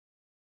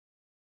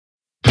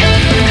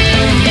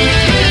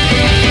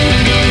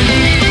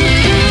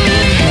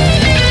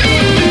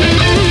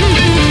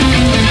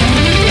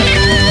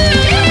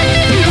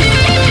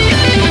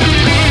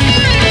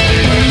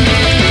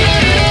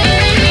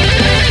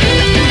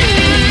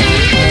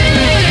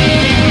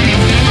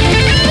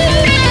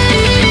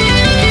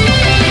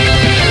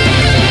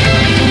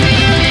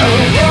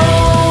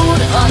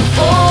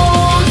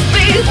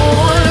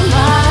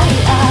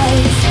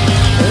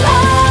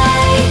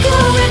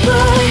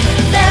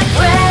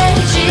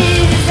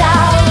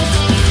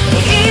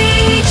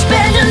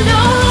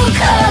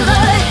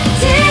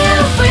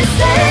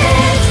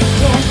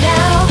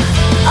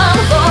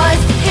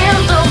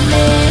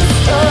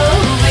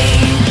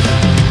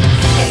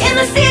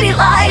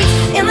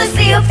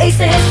of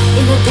faces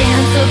in the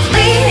dance of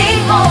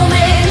fleeting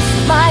moments.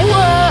 My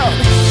world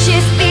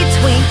shifts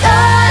between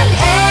dawn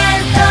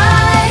and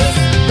ice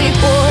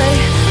before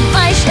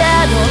my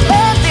shadow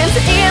lengthens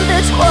in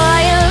the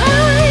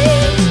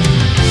twilight.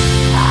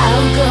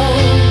 I'll go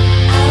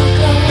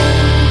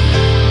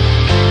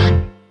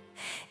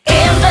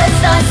in the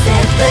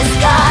sunset. The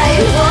sky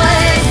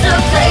was a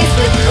place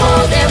with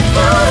golden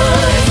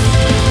fruits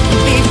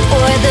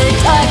before the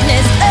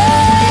darkness fell.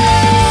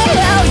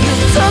 You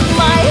took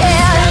my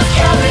hand,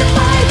 carried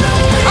by the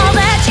wind. All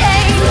that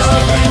changed,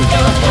 rolling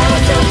the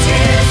clouds of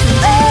tears,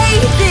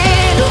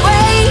 fading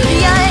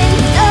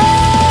radiant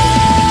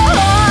dawn.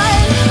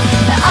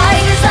 I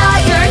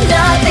desire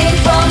nothing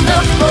from the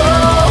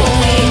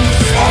flowing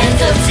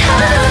sands of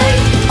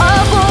time. A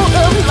bolt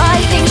of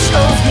lightning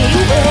shows me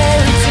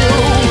where to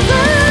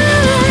run.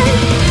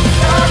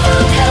 The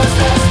moon tells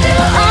us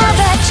there all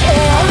that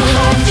change. Our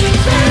hearts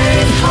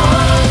burn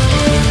hot,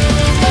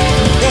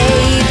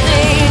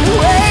 fading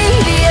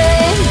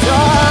radiant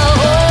dawn.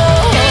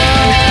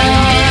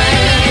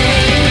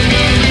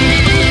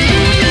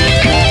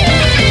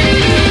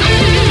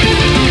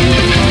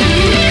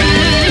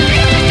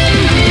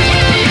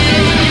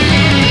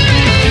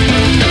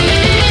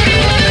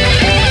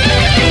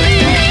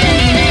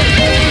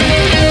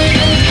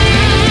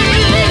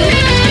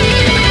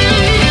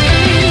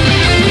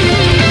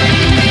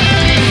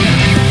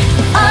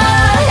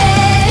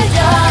 Ahead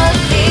of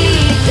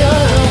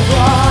leader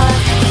walk,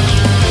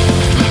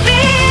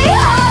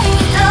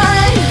 behind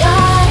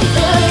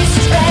another's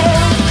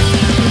trail.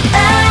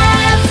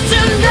 Paths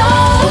to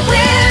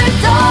nowhere,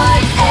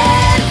 dark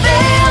and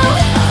veiled,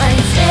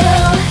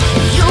 until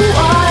you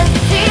are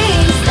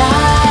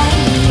beside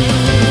me.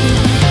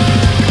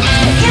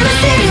 In the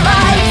city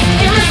lights,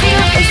 in the sea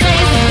of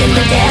faces, in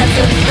the dance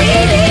of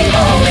fleeting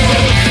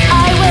moments,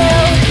 I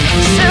will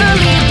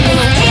surely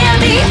bloom in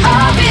the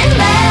open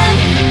land.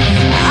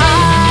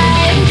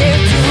 I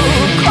dare to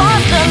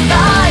cross the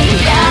line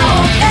now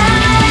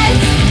that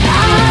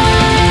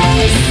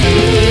I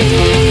see.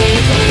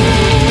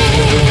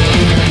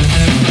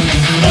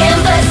 In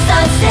the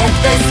sunset,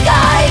 the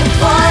sky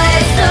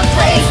was a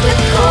place with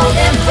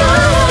golden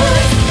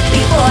fruits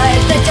before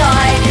the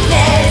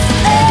darkness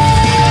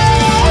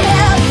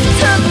fell.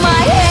 Took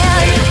my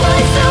hand, it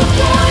was a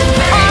warm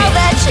rain. All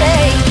that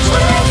changed,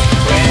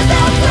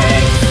 without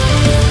breaks,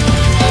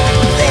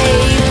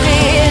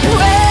 faded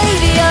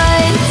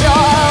radiant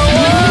dawn.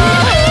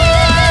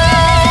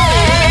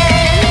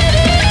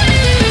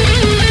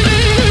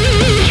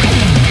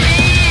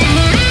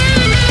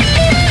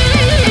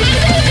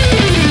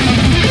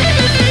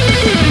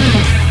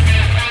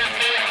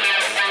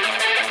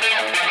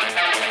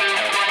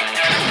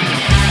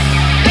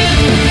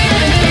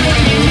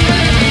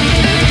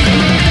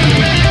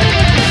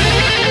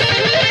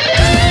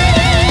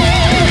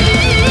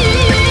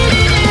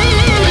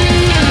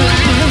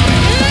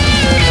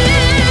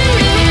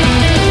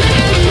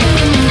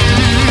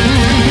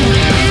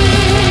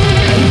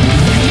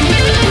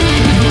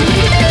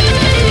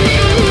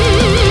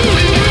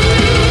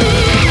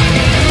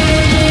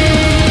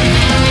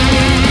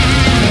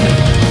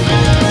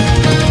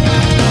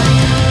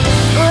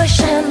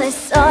 Pushing the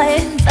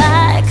sun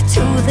back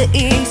to the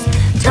east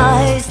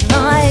does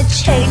not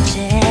change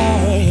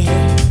it.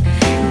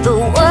 The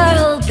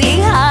world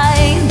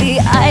behind the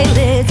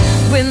eyelids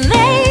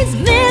remains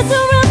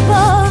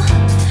miserable,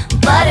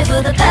 but if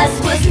the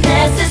past was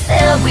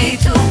necessary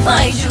to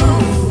find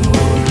you,